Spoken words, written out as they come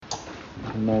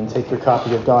Amen. Take your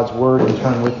copy of God's Word and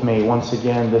turn with me once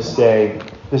again this day,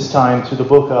 this time to the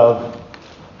book of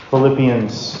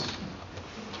Philippians.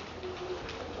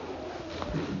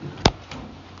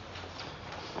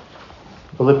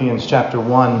 Philippians chapter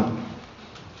 1.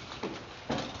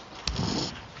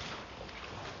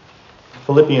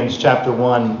 Philippians chapter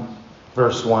 1,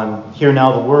 verse 1. Hear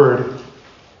now the word of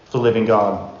the living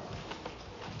God.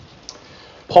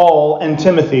 Paul and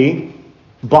Timothy,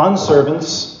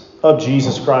 bondservants of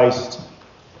Jesus Christ,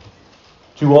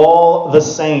 to all the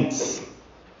saints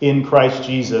in Christ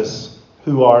Jesus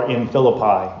who are in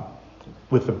Philippi,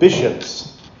 with the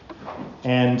bishops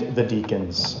and the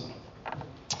deacons.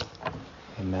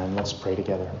 Amen. Let's pray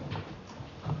together.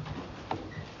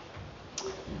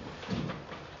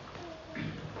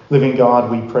 Living God,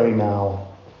 we pray now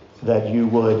that you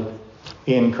would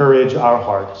encourage our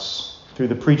hearts through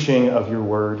the preaching of your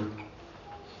word.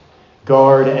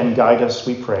 Guard and guide us,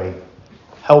 we pray.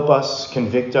 Help us,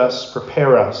 convict us,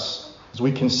 prepare us as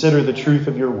we consider the truth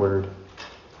of your word.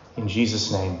 In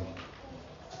Jesus' name,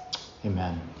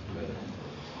 amen.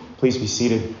 Please be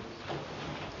seated.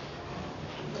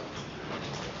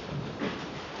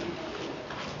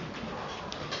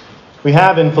 We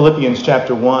have in Philippians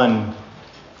chapter 1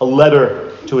 a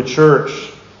letter to a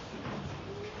church,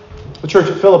 the church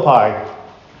at Philippi.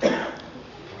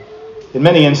 In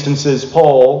many instances,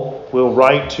 Paul will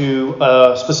write to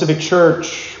a specific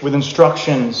church with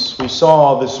instructions. We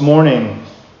saw this morning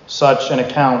such an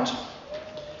account.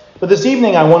 But this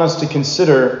evening I want us to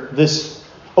consider this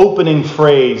opening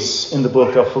phrase in the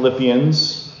book of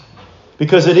Philippians,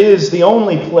 because it is the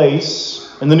only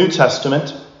place in the New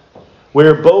Testament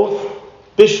where both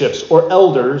bishops or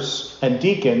elders and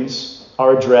deacons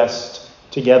are addressed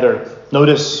together.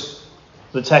 Notice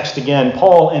the text again.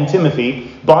 Paul and Timothy,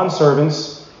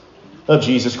 bondservants of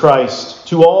Jesus Christ,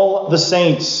 to all the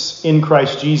saints in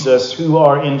Christ Jesus who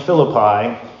are in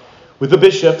Philippi, with the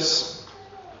bishops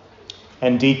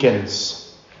and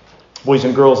deacons. Boys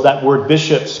and girls, that word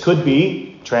bishops could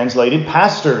be translated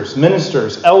pastors,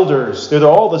 ministers, elders. They're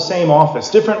all the same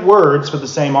office, different words for the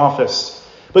same office.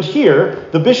 But here,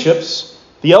 the bishops,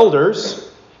 the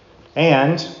elders,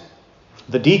 and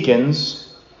the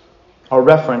deacons are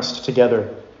referenced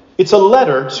together. It's a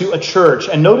letter to a church,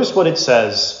 and notice what it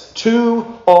says: to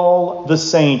all the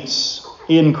saints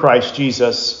in Christ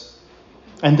Jesus.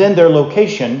 And then their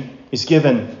location is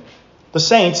given. The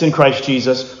saints in Christ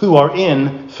Jesus who are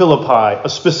in Philippi, a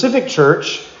specific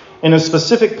church in a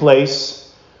specific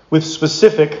place with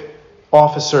specific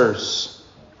officers.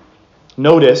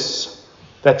 Notice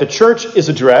that the church is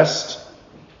addressed,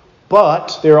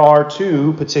 but there are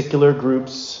two particular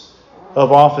groups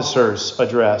of officers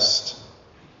addressed: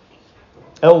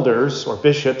 elders or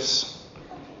bishops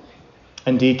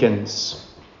and deacons.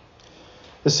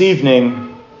 This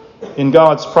evening, in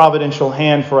God's providential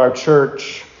hand for our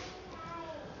church,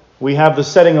 we have the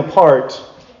setting apart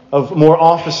of more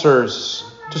officers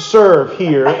to serve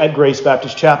here at Grace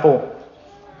Baptist Chapel.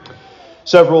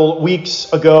 Several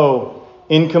weeks ago,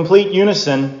 in complete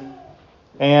unison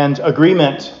and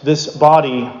agreement, this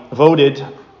body voted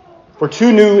for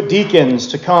 2 new deacons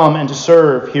to come and to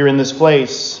serve here in this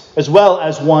place, as well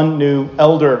as 1 new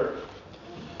elder.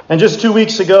 And just 2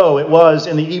 weeks ago, it was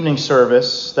in the evening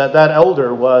service that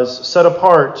elder was set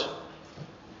apart.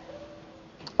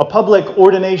 A public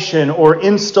ordination or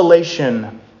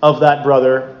installation of that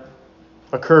brother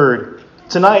occurred.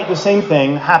 Tonight, the same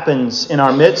thing happens in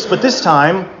our midst, but this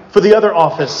time for the other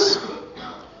office.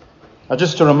 Now,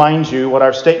 just to remind you what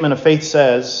our statement of faith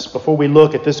says before we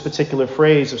look at this particular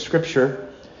phrase of Scripture,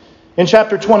 in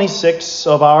chapter 26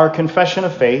 of our Confession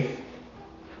of Faith,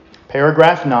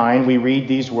 paragraph 9, we read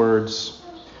these words: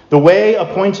 "The way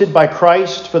appointed by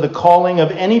Christ for the calling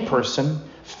of any person,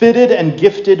 fitted and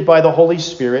gifted by the Holy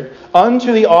Spirit,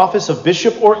 unto the office of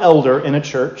bishop or elder in a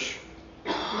church,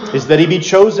 is that he be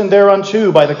chosen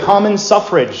thereunto by the common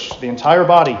suffrage," the entire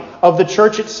body, "of the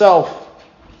church itself,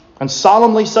 and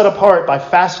solemnly set apart by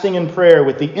fasting and prayer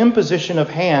with the imposition of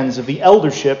hands of the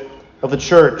eldership of the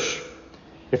church,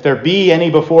 if there be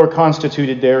any before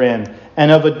constituted therein,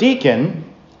 and of a deacon,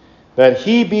 that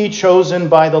he be chosen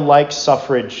by the like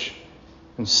suffrage,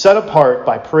 and set apart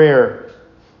by prayer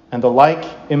and the like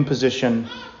imposition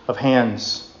of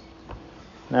hands."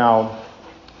 Now,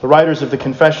 the writers of the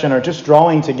confession are just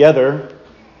drawing together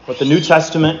what the New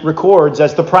Testament records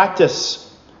as the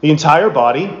practice, the entire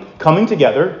body coming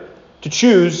together to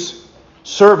choose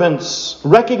servants,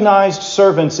 recognized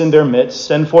servants in their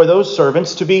midst, and for those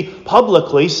servants to be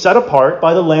publicly set apart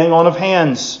by the laying on of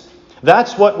hands.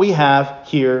 That's what we have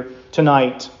here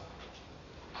tonight.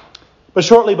 But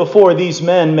shortly before, these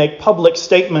men make public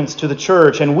statements to the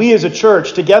church, and we as a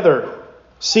church together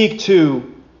seek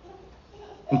to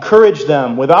encourage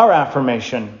them with our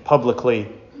affirmation publicly.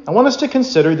 I want us to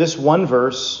consider this one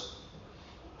verse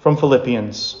from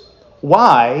Philippians.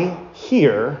 Why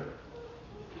here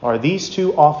are these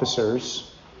two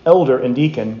officers, elder and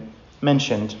deacon,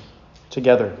 mentioned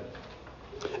together?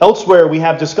 Elsewhere, we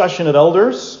have discussion of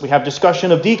elders. We have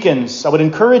discussion of deacons. I would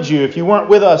encourage you, if you weren't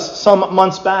with us some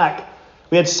months back,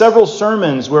 we had several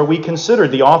sermons where we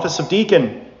considered the office of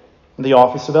deacon and the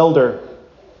office of elder.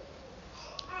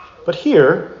 But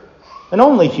here, and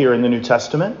only here in the New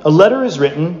Testament, a letter is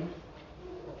written,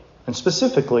 and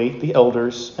specifically the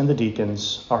elders and the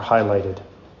deacons are highlighted.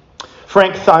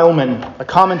 Frank Thielman, a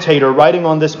commentator writing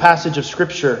on this passage of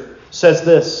Scripture, says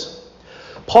this: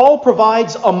 Paul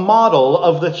provides a model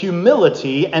of the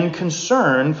humility and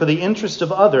concern for the interest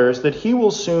of others that he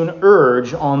will soon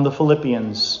urge on the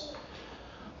Philippians.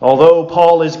 Although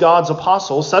Paul is God's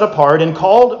apostle, set apart and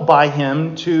called by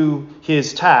him to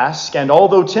his task, and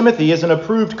although Timothy is an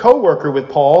approved co-worker with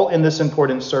Paul in this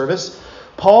important service,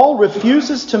 Paul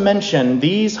refuses to mention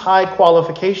these high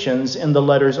qualifications in the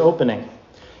letter's opening.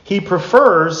 He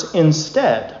prefers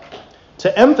instead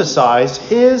to emphasize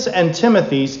his and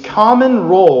Timothy's common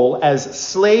role as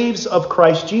slaves of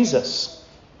Christ Jesus.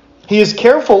 He is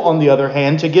careful, on the other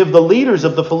hand, to give the leaders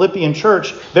of the Philippian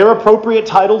church their appropriate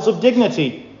titles of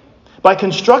dignity. By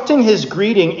constructing his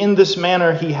greeting in this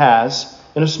manner, he has,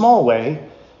 in a small way,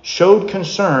 showed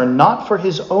concern not for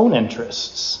his own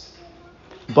interests,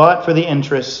 but for the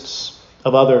interests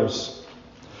of others.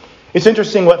 It's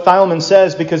interesting what Thielman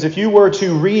says, because if you were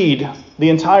to read the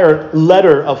entire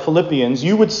letter of Philippians,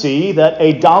 you would see that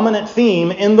a dominant theme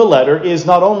in the letter is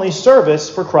not only service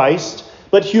for Christ,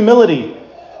 but humility.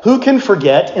 Who can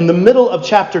forget, in the middle of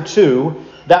chapter 2,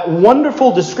 that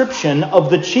wonderful description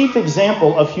of the chief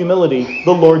example of humility,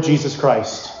 the Lord Jesus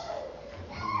Christ?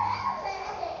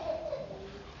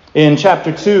 In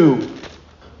chapter 2,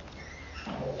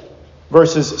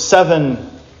 verses 7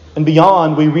 and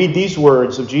beyond, we read these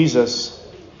words of Jesus.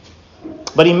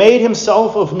 But he made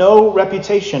himself of no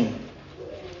reputation,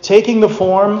 taking the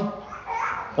form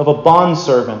of a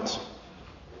bondservant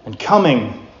and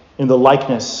coming in the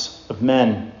likeness of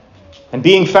men. And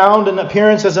being found in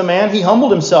appearance as a man, he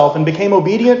humbled himself and became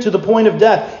obedient to the point of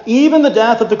death, even the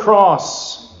death of the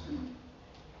cross.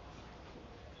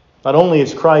 Not only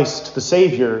is Christ the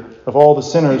Savior of all the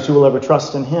sinners who will ever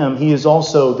trust in him, he is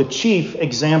also the chief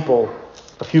example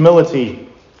of humility.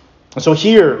 And so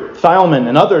here, Thielman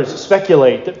and others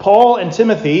speculate that Paul and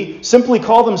Timothy simply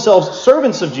call themselves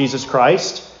servants of Jesus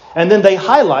Christ, and then they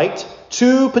highlight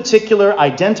two particular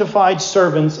identified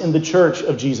servants in the church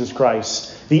of Jesus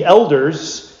Christ: the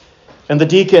elders and the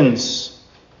deacons.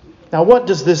 Now, what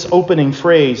does this opening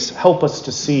phrase help us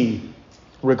to see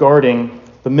regarding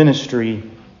the ministry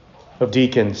of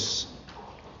deacons?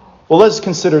 Well, let's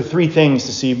consider three things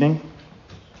this evening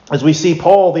as we see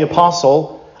Paul the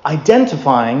apostle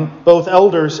identifying both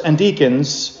elders and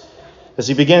deacons as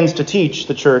he begins to teach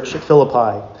the church at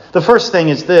Philippi. The first thing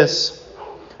is this: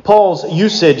 Paul's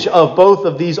usage of both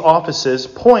of these offices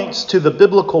points to the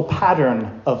biblical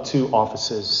pattern of two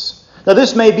offices. Now,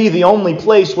 this may be the only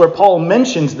place where Paul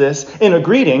mentions this in a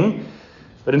greeting,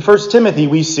 but in 1 Timothy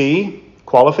we see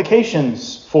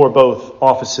qualifications for both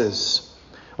offices.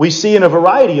 We see in a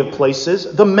variety of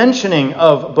places the mentioning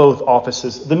of both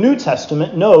offices. The New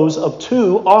Testament knows of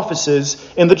two offices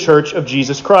in the church of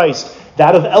Jesus Christ: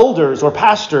 that of elders or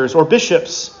pastors or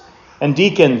bishops, and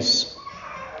deacons.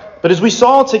 But as we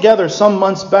saw together some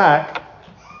months back,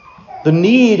 the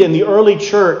need in the early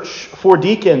church for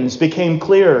deacons became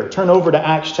clear. Turn over to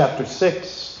Acts chapter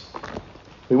 6.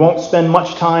 We won't spend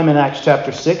much time in Acts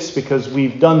chapter 6 because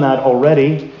we've done that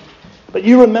already. But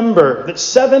you remember that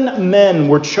 7 men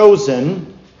were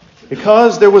chosen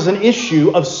because there was an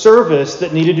issue of service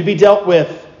that needed to be dealt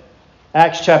with.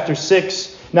 Acts chapter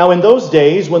 6. Now in those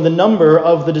days, when the number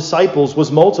of the disciples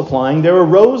was multiplying, there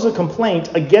arose a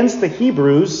complaint against the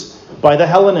Hebrews by the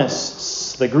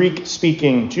Hellenists, the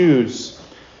Greek-speaking Jews,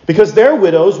 because their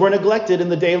widows were neglected in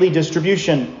the daily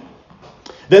distribution.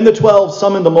 Then the 12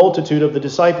 summoned the multitude of the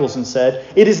disciples and said,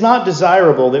 "It is not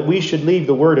desirable that we should leave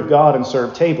the word of God and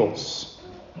serve tables.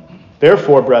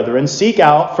 Therefore, brethren, seek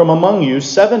out from among you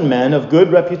 7 men of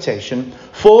good reputation,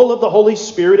 full of the Holy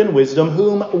Spirit and wisdom,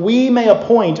 whom we may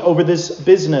appoint over this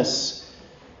business.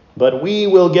 But we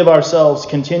will give ourselves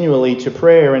continually to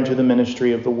prayer and to the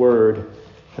ministry of the word."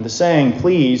 And the saying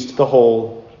pleased the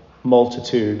whole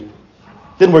multitude.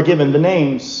 Then were given the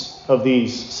names of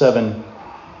these 7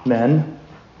 men.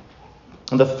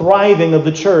 and the thriving of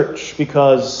the church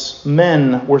because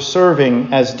men were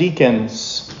serving as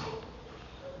deacons.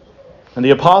 And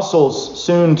the apostles,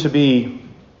 soon to be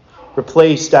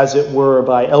replaced, as it were,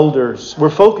 by elders, were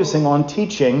focusing on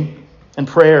teaching and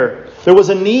prayer. There was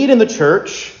a need in the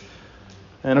church,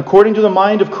 and according to the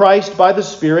mind of Christ by the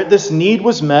Spirit, this need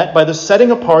was met by the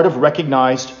setting apart of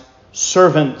recognized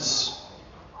servants.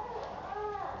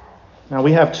 Now,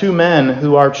 we have two men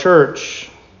who our church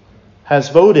has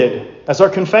voted, as our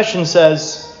confession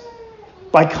says,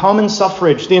 by common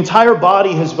suffrage. The entire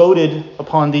body has voted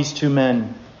upon these two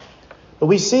men. But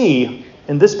we see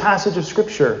in this passage of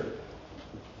Scripture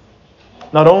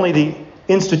not only the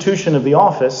institution of the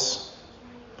office,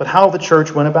 but how the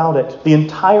church went about it. The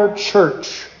entire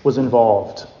church was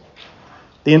involved.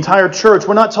 The entire church,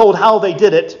 we're not told how they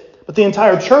did it, but the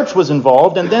entire church was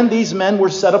involved, and then these men were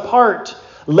set apart.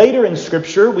 Later in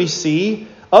Scripture, we see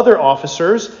other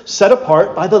officers set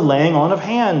apart by the laying on of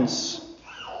hands.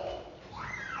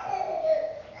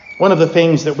 One of the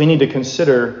things that we need to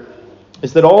consider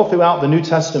is that all throughout the New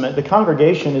Testament, the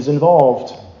congregation is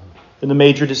involved in the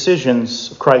major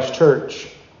decisions of Christ's church.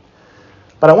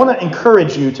 But I want to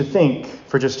encourage you to think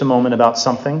for just a moment about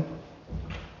something.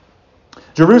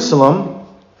 Jerusalem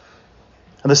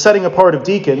and the setting apart of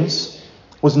deacons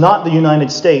was not the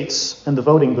United States and the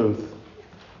voting booth.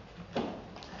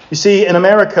 You see, in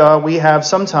America, we have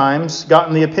sometimes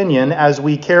gotten the opinion, as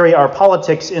we carry our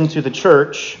politics into the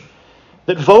church,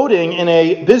 that voting in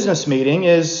a business meeting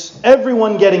is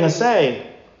everyone getting a say.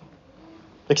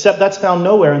 Except that's found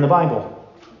nowhere in the Bible.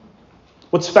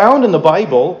 What's found in the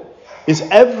Bible is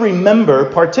every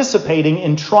member participating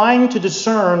in trying to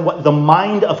discern what the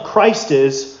mind of Christ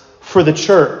is for the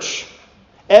church.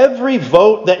 Every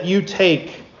vote that you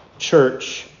take,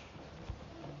 church,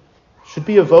 should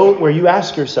be a vote where you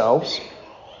ask yourselves,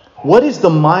 what is the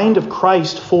mind of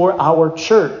Christ for our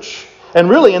church? And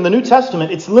really, in the New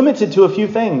Testament, it's limited to a few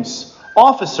things: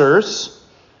 officers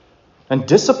and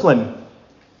discipline.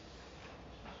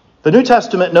 The New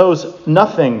Testament knows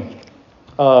nothing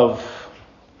of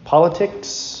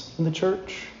politics in the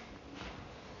church.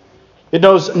 It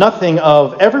knows nothing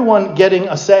of everyone getting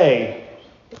a say.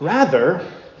 Rather,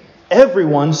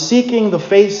 everyone seeking the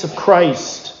face of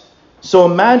Christ. So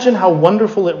imagine how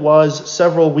wonderful it was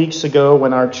several weeks ago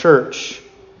when our church,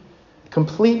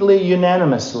 completely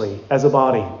unanimously as a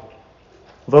body,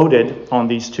 voted on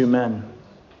these two men.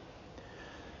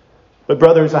 But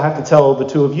brothers, I have to tell the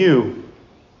two of you,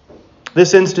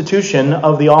 this institution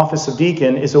of the office of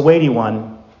deacon is a weighty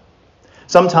one.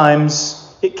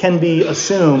 Sometimes it can be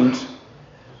assumed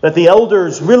that the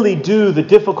elders really do the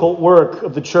difficult work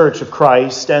of the church of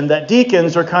Christ, and that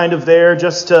deacons are kind of there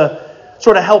just to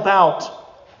sort of help out.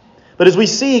 But as we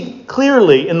see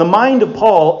clearly in the mind of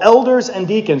Paul, elders and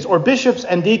deacons, or bishops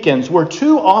and deacons, were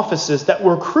two offices that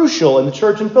were crucial in the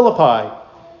church in Philippi.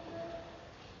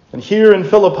 And here in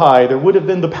Philippi, there would have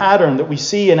been the pattern that we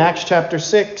see in Acts chapter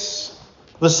 6,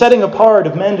 the setting apart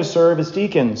of men to serve as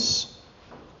deacons.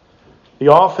 The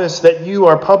office that you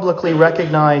are publicly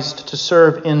recognized to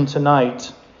serve in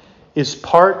tonight is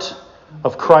part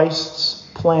of Christ's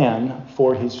plan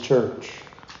for his church.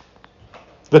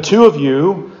 The two of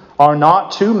you are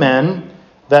not two men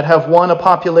that have won a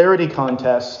popularity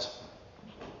contest.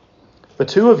 The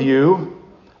two of you,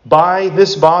 by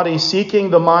this body, seeking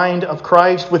the mind of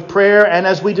Christ with prayer and,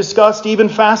 as we discussed, even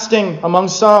fasting among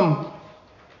some.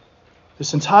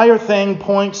 This entire thing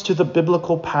points to the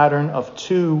biblical pattern of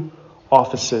two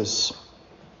offices.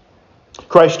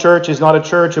 Christ Church is not a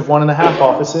church of 1.5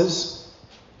 offices.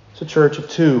 It's a church of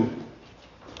two.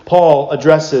 Paul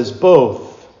addresses both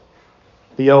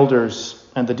the elders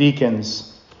and the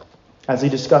deacons as he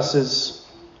discusses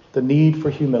the need for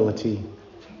humility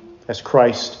as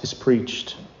Christ is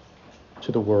preached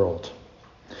to the world.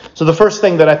 So the first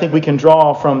thing that I think we can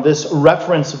draw from this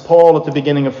reference of Paul at the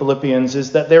beginning of Philippians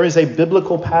is that there is a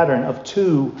biblical pattern of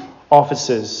two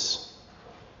offices.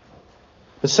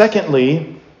 But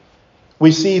secondly,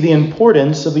 we see the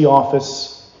importance of the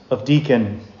office of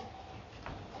deacon.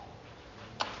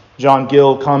 John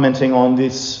Gill, commenting on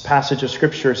this passage of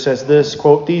Scripture, says this,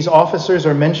 quote, "These officers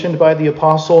are mentioned by the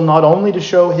apostle not only to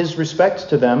show his respect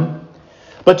to them,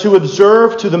 but to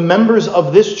observe to the members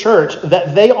of this church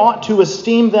that they ought to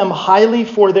esteem them highly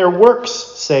for their works'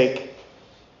 sake.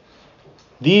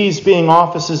 These being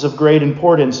offices of great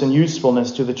importance and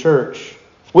usefulness to the church,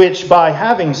 which by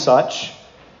having such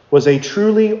was a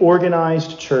truly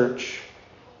organized church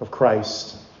of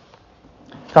Christ."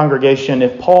 Congregation,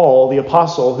 if Paul, the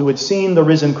apostle, who had seen the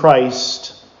risen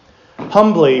Christ,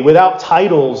 humbly, without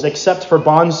titles except for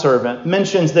bondservant,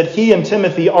 mentions that he and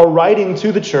Timothy are writing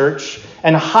to the church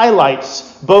and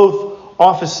highlights both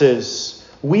offices.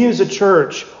 We as a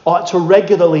church ought to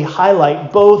regularly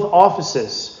highlight both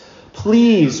offices.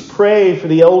 Please pray for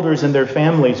the elders and their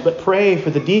families, but pray for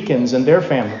the deacons and their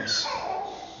families.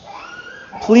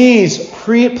 Please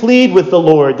plead with the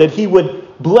Lord that he would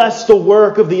bless the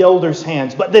work of the elders'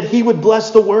 hands, but that he would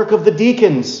bless the work of the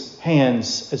deacons'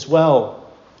 hands as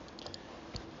well.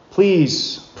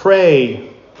 Please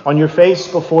pray on your face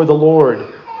before the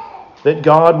Lord that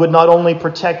God would not only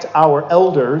protect our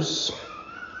elders,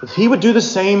 but he would do the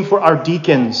same for our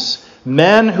deacons,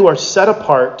 men who are set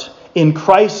apart in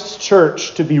Christ's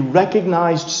church to be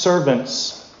recognized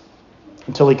servants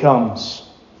until he comes.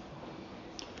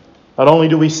 Not only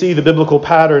do we see the biblical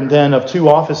pattern then of two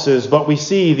offices, but we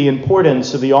see the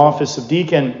importance of the office of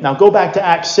deacon. Now go back to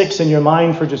Acts 6 in your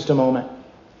mind for just a moment.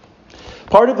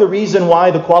 Part of the reason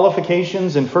why the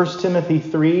qualifications in 1 Timothy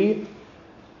 3,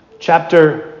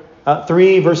 chapter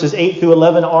 3, verses 8 through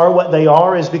 11 are what they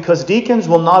are is because deacons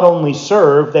will not only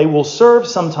serve, they will serve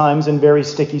sometimes in very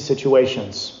sticky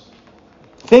situations.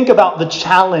 Think about the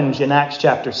challenge in Acts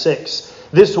chapter 6.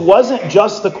 This wasn't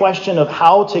just the question of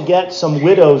how to get some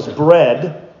widow's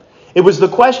bread. It was the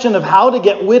question of how to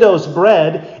get widow's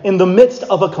bread in the midst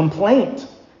of a complaint.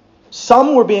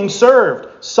 Some were being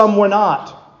served, some were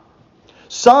not.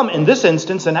 Some, in this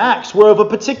instance in Acts, were of a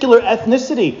particular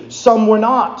ethnicity, some were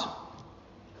not.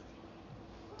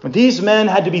 These men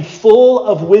had to be full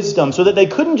of wisdom so that they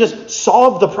couldn't just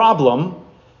solve the problem,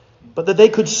 but that they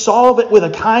could solve it with a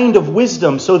kind of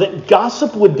wisdom so that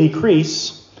gossip would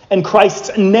decrease and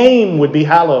Christ's name would be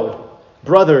hallowed.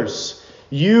 Brothers,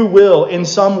 you will, in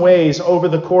some ways, over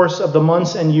the course of the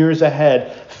months and years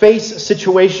ahead, face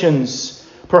situations,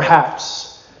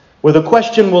 perhaps, where the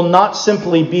question will not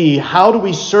simply be, how do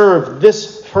we serve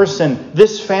this person,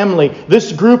 this family,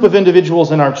 this group of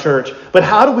individuals in our church, but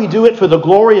how do we do it for the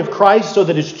glory of Christ so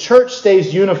that his church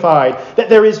stays unified, that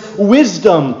there is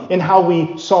wisdom in how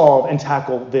we solve and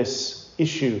tackle this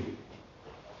issue.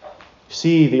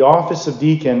 See, the office of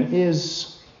deacon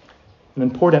is an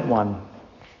important one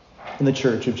in the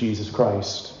Church of Jesus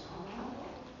Christ.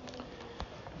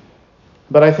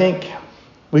 But I think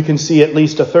we can see at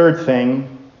least a third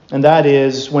thing, and that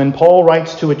is when Paul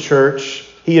writes to a church,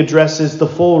 he addresses the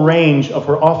full range of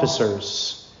her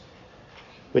officers,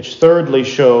 which thirdly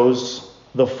shows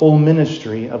the full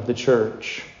ministry of the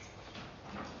church.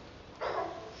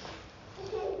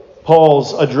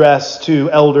 Paul's address to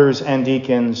elders and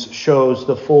deacons shows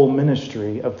the full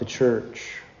ministry of the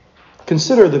church.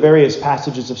 Consider the various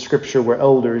passages of Scripture where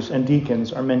elders and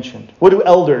deacons are mentioned. What do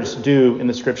elders do in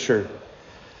the Scripture?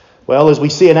 Well, as we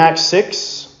see in Acts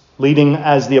 6, leading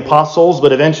as the apostles,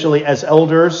 but eventually as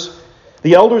elders,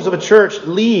 the elders of a church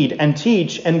lead and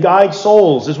teach and guide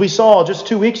souls, as we saw just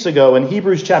 2 weeks ago in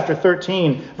Hebrews chapter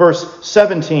 13, verse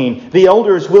 17. The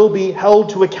elders will be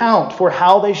held to account for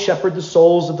how they shepherd the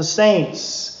souls of the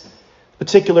saints,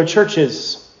 particular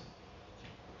churches.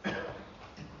 But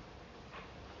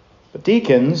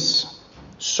deacons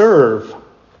serve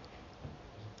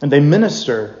and they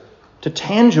minister to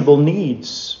tangible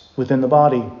needs within the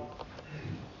body.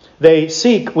 They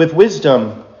seek with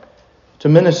wisdom to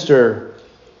minister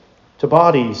to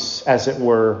bodies, as it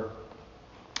were.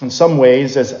 In some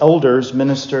ways, as elders,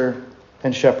 minister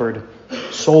and shepherd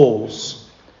souls.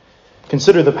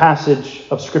 Consider the passage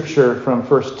of Scripture from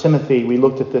 1 Timothy. We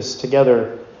looked at this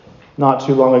together not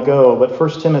too long ago, but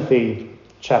 1 Timothy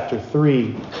chapter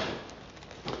 3.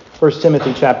 1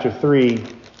 Timothy chapter 3,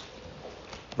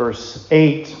 verse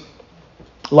 8.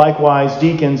 Likewise,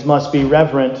 deacons must be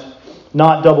reverent,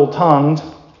 not double-tongued,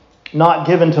 not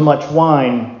given to much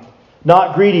wine,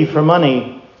 not greedy for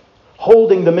money,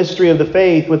 holding the mystery of the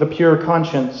faith with a pure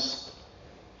conscience.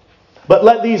 But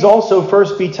let these also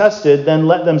first be tested, then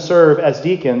let them serve as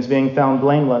deacons, being found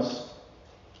blameless.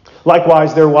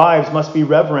 Likewise, their wives must be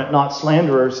reverent, not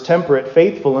slanderers, temperate,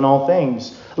 faithful in all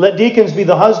things. Let deacons be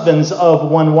the husbands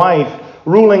of one wife,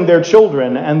 ruling their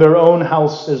children and their own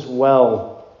house as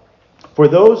well. For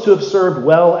those who have served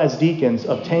well as deacons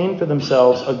obtain for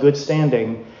themselves a good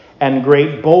standing and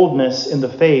great boldness in the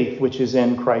faith which is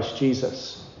in Christ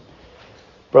Jesus.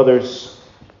 Brothers,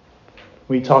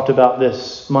 we talked about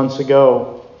this months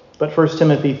ago, but 1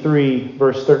 Timothy 3,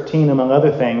 verse 13, among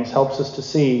other things, helps us to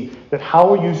see that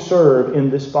how you serve in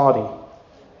this body.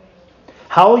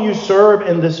 How you serve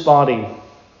in this body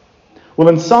will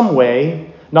in some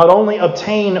way not only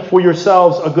obtain for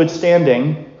yourselves a good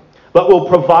standing, but will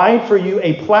provide for you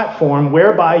a platform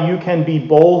whereby you can be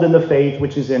bold in the faith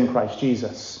which is in Christ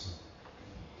Jesus.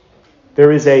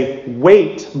 There is a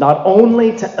weight not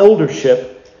only to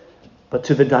eldership, but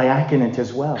to the diaconate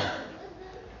as well.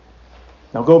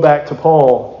 Now go back to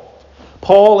Paul.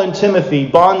 Paul and Timothy,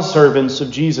 bondservants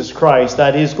of Jesus Christ.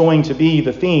 That is going to be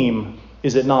the theme,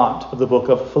 is it not, of the book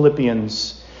of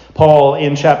Philippians. Paul,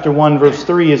 in chapter 1, verse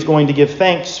 3, is going to give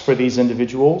thanks for these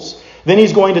individuals. Then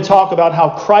he's going to talk about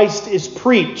how Christ is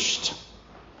preached.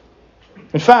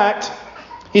 In fact,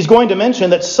 he's going to mention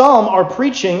that some are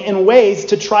preaching in ways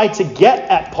to try to get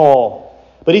at Paul.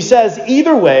 But he says,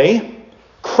 either way,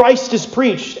 Christ is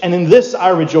preached, and in this I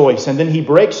rejoice. And then he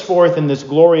breaks forth in this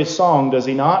glorious song, does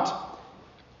he not?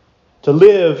 To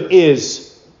live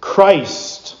is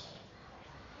Christ.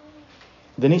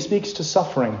 Then he speaks to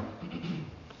suffering.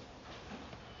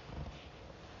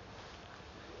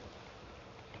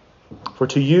 For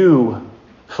to you,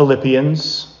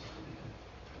 Philippians,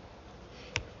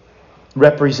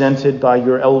 represented by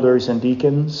your elders and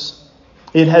deacons,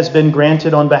 it has been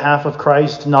granted on behalf of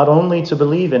Christ not only to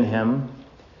believe in him,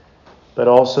 but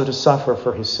also to suffer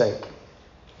for his sake.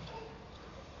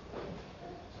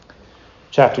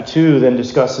 Chapter 2 then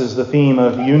discusses the theme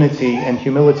of unity and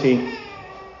humility.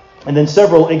 And then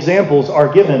several examples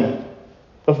are given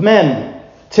of men.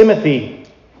 Timothy,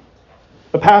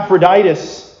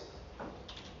 Epaphroditus,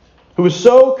 who was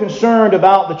so concerned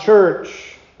about the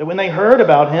church that when they heard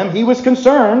about him, he was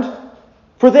concerned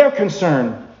for their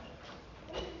concern.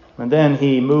 And then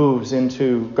he moves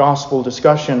into gospel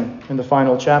discussion in the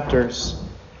final chapters.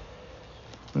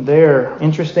 And there,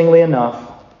 interestingly enough,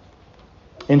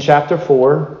 in chapter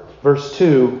 4, verse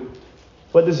 2,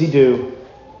 what does he do?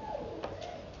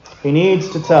 He needs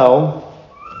to tell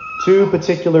two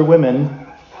particular women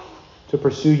to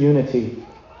pursue unity.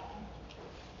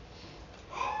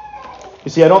 You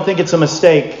see, I don't think it's a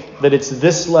mistake that it's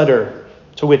this letter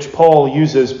to which Paul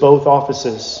uses both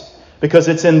offices, because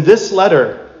it's in this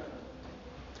letter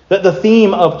that the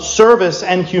theme of service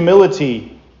and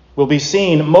humility will be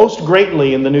seen most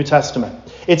greatly in the New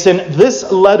Testament. It's in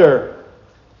this letter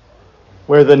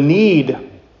where the need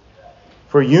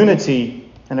for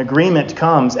unity and agreement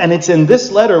comes. And it's in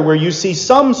this letter where you see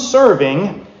some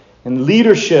serving in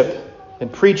leadership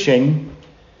and preaching,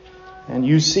 and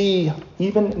you see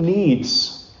even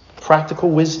needs, practical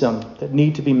wisdom that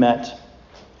need to be met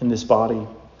in this body.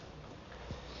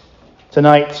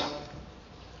 Tonight,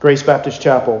 Grace Baptist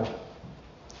Chapel,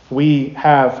 we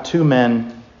have two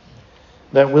men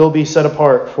that will be set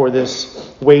apart for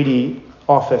this weighty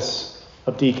office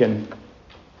of deacon.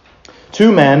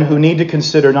 Two men who need to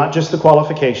consider not just the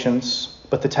qualifications,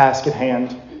 but the task at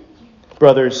hand.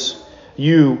 Brothers,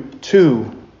 you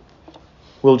too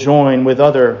will join with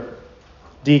other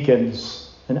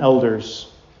deacons and elders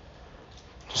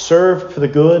to serve for the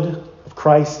good of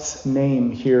Christ's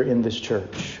name here in this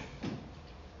church.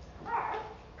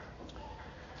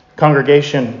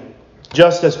 Congregation,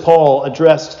 just as Paul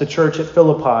addressed the church at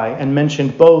Philippi and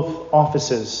mentioned both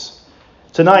offices,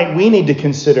 tonight we need to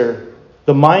consider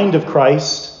the mind of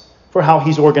Christ for how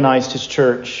he's organized his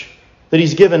church, that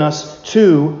he's given us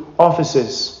two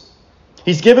offices.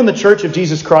 He's given the church of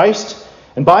Jesus Christ,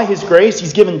 and by his grace,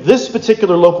 he's given this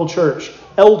particular local church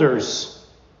elders.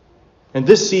 And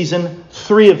this season,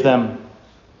 3 of them.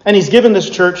 And he's given this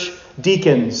church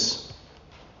deacons.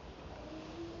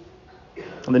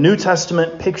 And the New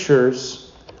Testament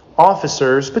pictures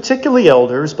officers, particularly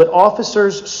elders, but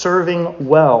officers serving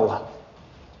well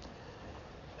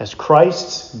as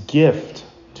Christ's gift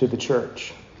to the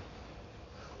church.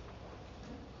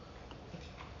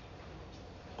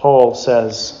 Paul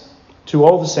says, to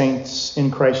all the saints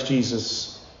in Christ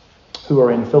Jesus who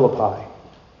are in Philippi,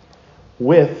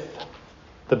 with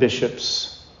the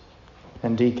bishops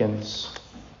and deacons.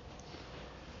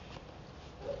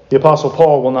 The Apostle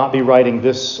Paul will not be writing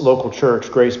this local church,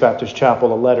 Grace Baptist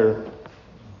Chapel, a letter.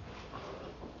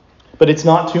 But it's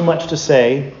not too much to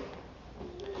say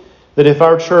that if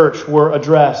our church were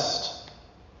addressed,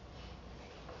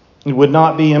 it would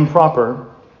not be improper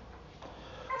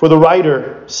for the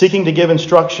writer seeking to give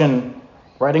instruction,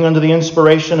 writing under the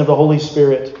inspiration of the Holy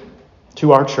Spirit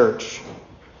to our church,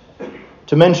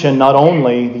 to mention not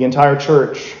only the entire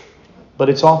church, but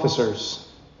its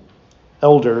officers,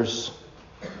 elders,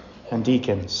 and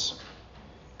deacons.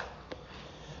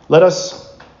 Let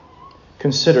us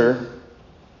consider,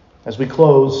 as we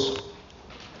close,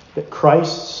 that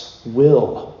Christ's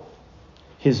will,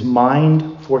 his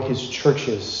mind for his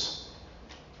churches,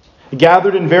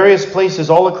 gathered in various places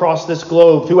all across this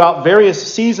globe throughout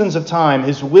various seasons of time,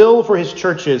 his will for his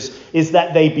churches is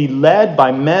that they be led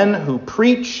by men who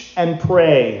preach and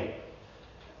pray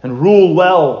and rule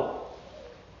well,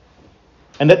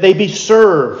 and that they be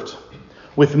served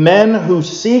with men who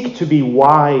seek to be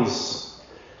wise,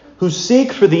 who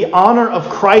seek for the honor of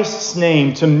Christ's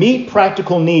name to meet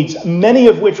practical needs, many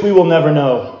of which we will never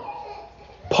know.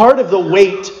 Part of the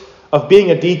weight of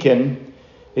being a deacon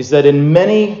is that in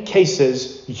many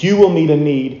cases you will meet a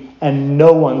need and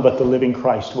no one but the living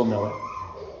Christ will know it.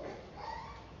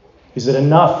 Is it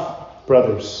enough,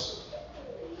 brothers?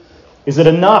 Is it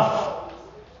enough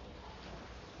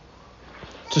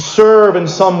to serve in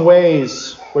some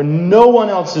ways where no one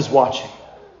else is watching?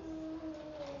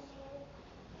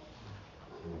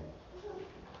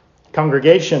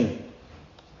 Congregation,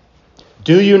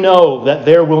 do you know that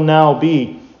there will now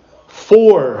be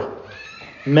 4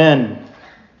 men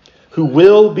who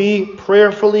will be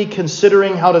prayerfully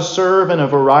considering how to serve in a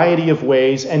variety of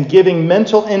ways and giving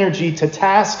mental energy to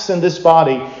tasks in this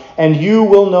body, and you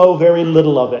will know very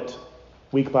little of it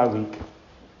week by week.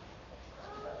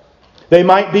 They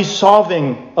might be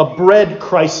solving a bread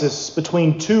crisis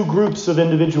between 2 groups of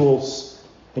individuals,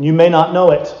 and you may not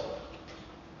know it,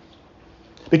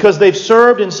 because they've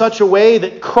served in such a way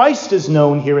that Christ is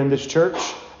known here in this church,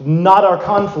 not our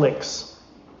conflicts.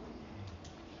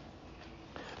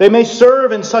 They may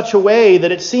serve in such a way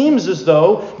that it seems as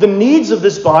though the needs of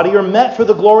this body are met for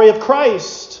the glory of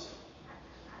Christ.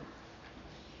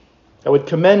 I would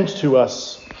commend to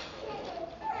us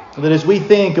that as we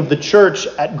think of the church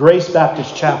at Grace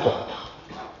Baptist Chapel,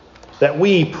 that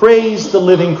we praise the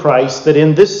living Christ, that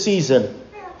in this season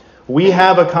we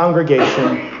have a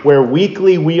congregation where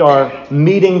weekly we are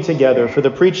meeting together for the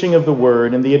preaching of the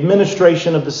Word and the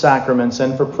administration of the sacraments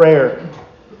and for prayer.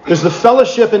 There's the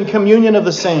fellowship and communion of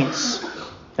the saints.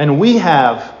 And we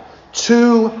have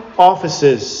 2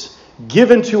 offices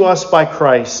given to us by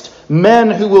Christ.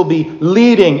 Men who will be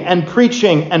leading and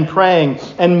preaching and praying,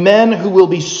 and men who will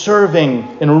be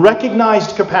serving in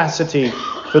recognized capacity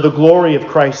for the glory of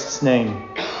Christ's name.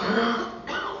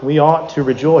 We ought to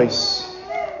rejoice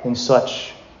in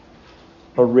such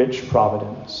a rich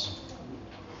providence.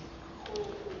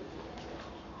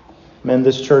 Men,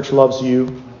 this church loves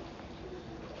you.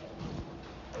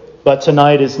 But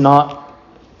tonight is not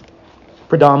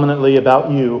predominantly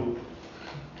about you.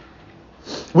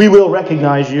 We will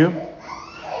recognize you.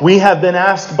 We have been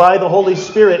asked by the Holy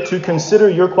Spirit to consider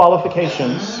your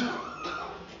qualifications.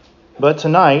 But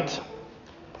tonight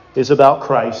is about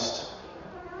Christ.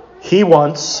 He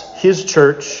wants His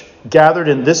church gathered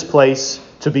in this place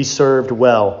to be served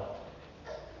well.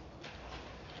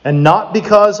 And not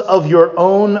because of your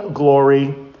own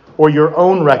glory or your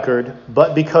own record,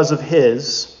 but because of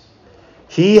His.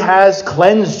 He has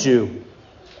cleansed you.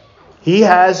 He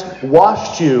has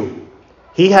washed you.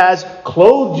 He has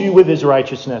clothed you with His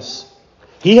righteousness.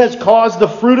 He has caused the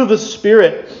fruit of the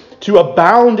Spirit to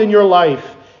abound in your life.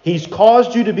 He's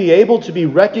caused you to be able to be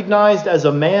recognized as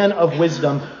a man of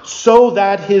wisdom so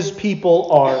that His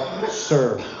people are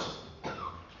served.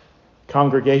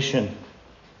 Congregation,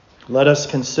 let us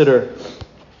consider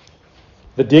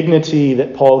the dignity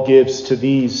that Paul gives to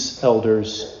these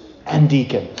elders and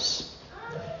deacons.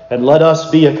 And let us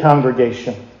be a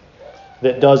congregation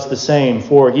that does the same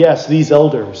for, yes, these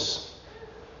elders,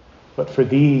 but for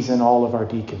these and all of our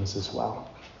deacons as well.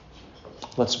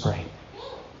 Let's pray.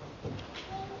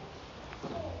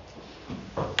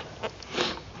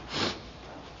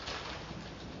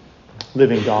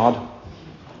 Living God,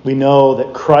 we know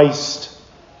that Christ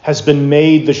has been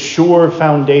made the sure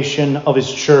foundation of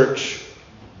His church.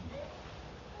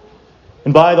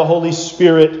 And by the Holy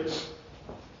Spirit,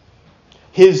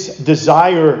 His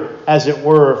desire, as it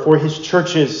were, for His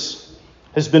churches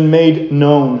has been made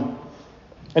known.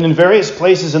 And in various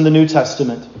places in the New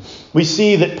Testament, we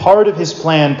see that part of His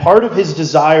plan, part of His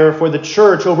desire for the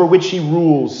church over which He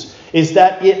rules, is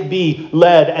that it be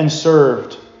led and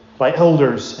served by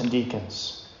elders and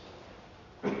deacons.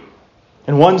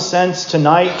 In one sense,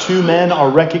 tonight, 2 men are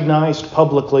recognized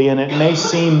publicly, and it may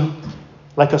seem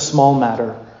like a small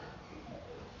matter.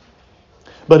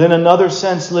 But in another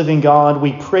sense, living God,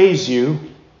 we praise you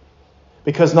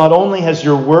because not only has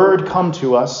your word come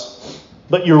to us,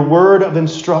 but your word of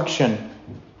instruction,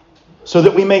 so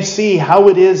that we may see how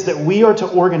it is that we are to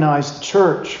organize the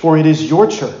church, for it is your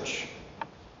church.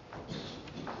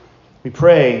 We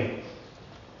pray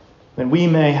that we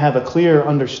may have a clear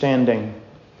understanding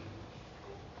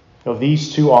of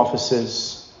these 2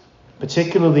 offices,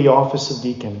 particularly the office of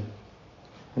deacon,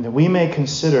 and that we may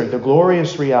consider the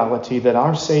glorious reality that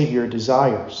our Savior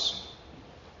desires,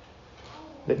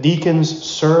 that deacons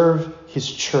serve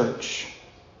His church,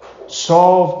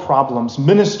 solve problems,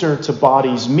 minister to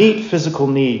bodies, meet physical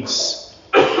needs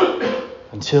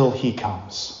until He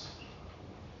comes.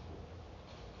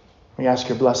 We ask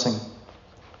your blessing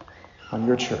on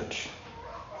your church.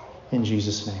 In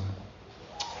Jesus' name,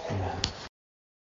 amen.